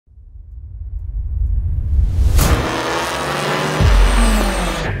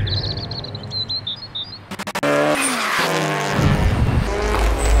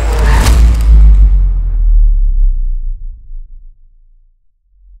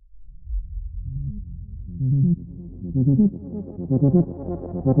Hello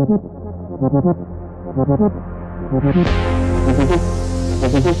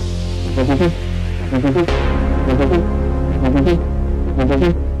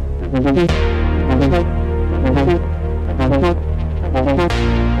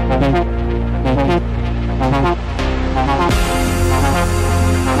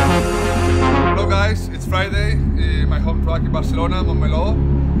guys, it's Friday, my home track in Barcelona, Montmeló.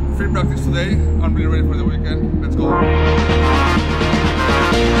 Free practice today, I'm really ready for the weekend, let's go.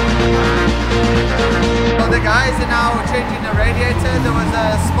 So the guys are now changing the radiator. There was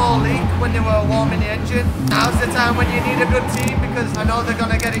a small leak when they were warming the engine. Now's the time when you need a good team because I know they're going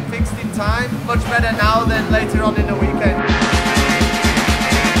to get it fixed in time. Much better now than later on in the weekend.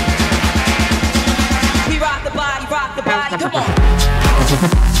 We rock the body, come on.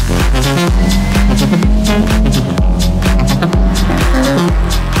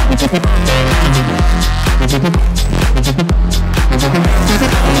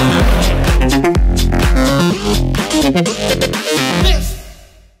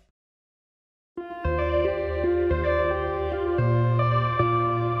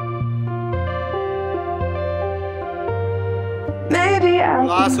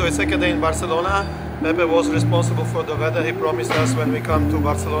 So it's second day in Barcelona. Pepe was responsible for the weather. He promised us when we come to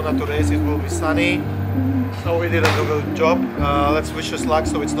Barcelona to race it will be sunny. So we didn't do a good job. Let's wish us luck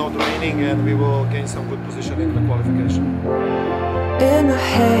so it's not raining and we will gain some good position in the qualification. In my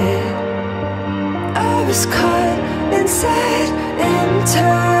head, I was caught inside,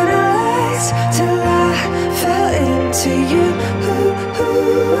 internalized till I fell into you.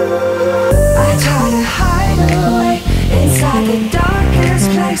 I try to hide away inside the darkest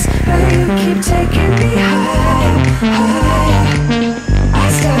place, but you keep taking me higher, higher. I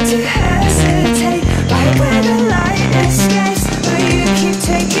start to hesitate right when the light escapes, but you keep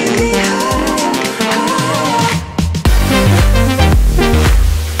taking me higher, higher.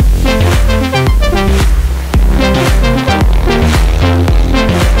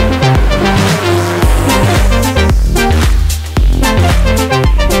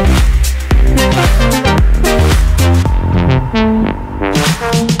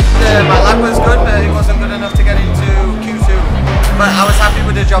 My lap was good, but it wasn't good enough to get into Q2. But I was happy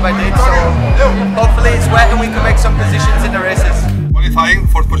with the job I did, so hopefully it's wet and we can make some positions in the races. Qualifying,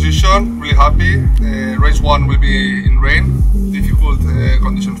 4th position, really happy. Race 1 will be in rain, difficult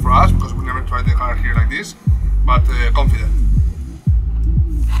conditions for us because we never tried the car here like this, but confident.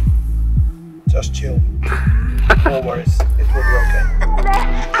 Just chill. No worries, it will be okay.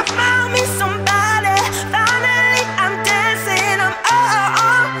 I found me somebody, finally I'm dancing, I'm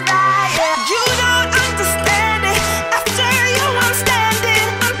alright. You don't understand it, after you I'm standing,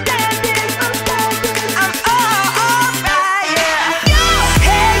 I'm alright, yeah.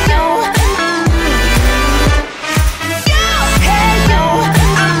 Hey you, hey you,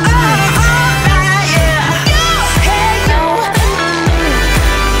 I'm alright, yeah. Hey you,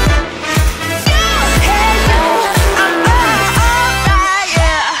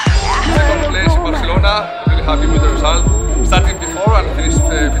 Second place in Barcelona, really happy with the result. Started before and finished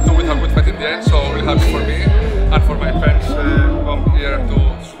P2 with a good fight in the end, so really happy for me and for my friends who come here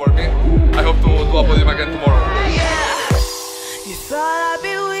to support me. I hope to do a podium again tomorrow. You thought I'd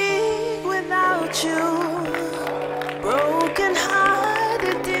be weak without you, broken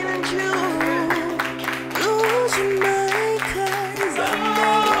hearted, didn't you? Lose your mind 'cause I'm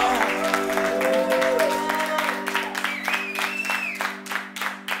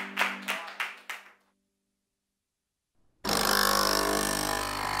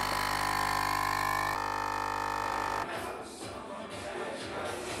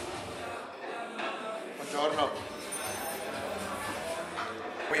Buongiorno.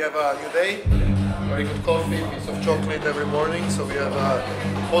 We have a new day, very good coffee, piece of chocolate every morning, so we have a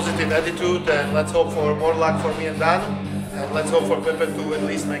positive attitude and let's hope for more luck for me and Dan, and let's hope for Pepe to at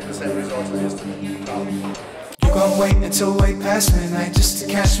least make the same results as yesterday. Ciao. You gon' wait until way past midnight just to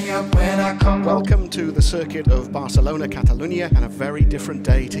catch me up when I come. Welcome to the circuit of Barcelona, Catalonia, and a very different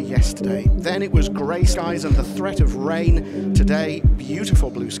day to yesterday. Then it was grey skies and the threat of rain. Today, beautiful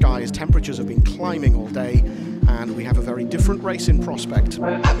blue skies, temperatures have been climbing all day, and we have a very different race in prospect.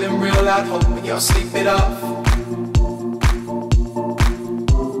 I've been real at home when y'all sleep it up.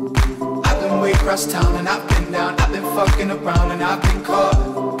 I've been way across town and I've been down. I've been fucking around and I've been caught.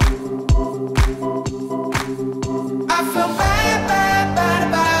 I feel bad, bad, bad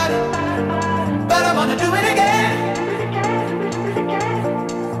about it, but I wanna do it again.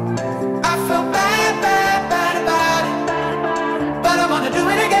 I feel bad, bad, bad about it, but I wanna do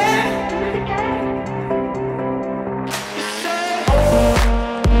it again.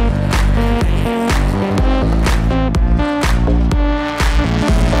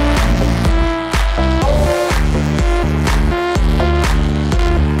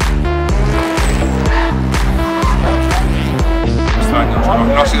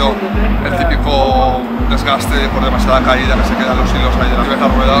 no ha sido el típico desgaste por demasiada caída que se quedan los hilos ahí de la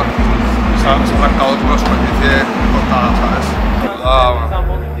rueda. Se ha arrancado toda la superficie cortada, ¿sabes? Me da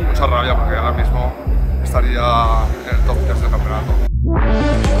mucha rabia porque ahora mismo estaría en el top 3 del campeonato.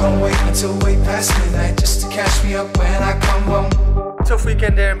 Tough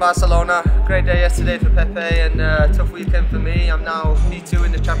weekend here in Barcelona. Great day yesterday for Pepe and tough weekend for me. I'm now P2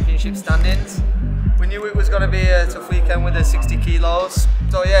 in the championship standings. We knew it was going to be a tough weekend with the 60 kilos.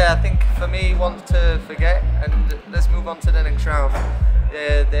 So yeah, I think for me, one to forget and let's move on to the next round.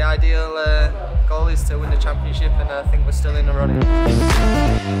 The ideal goal is to win the championship and I think we're still in the running.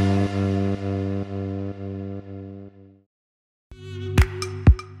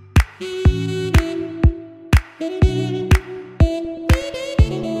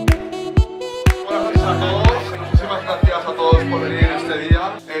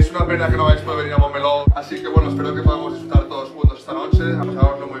 Es una pena que no hayáis podido venir a Montmeló, así que bueno, espero que podamos disfrutar todos juntos esta noche, a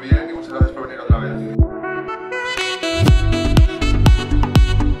pasar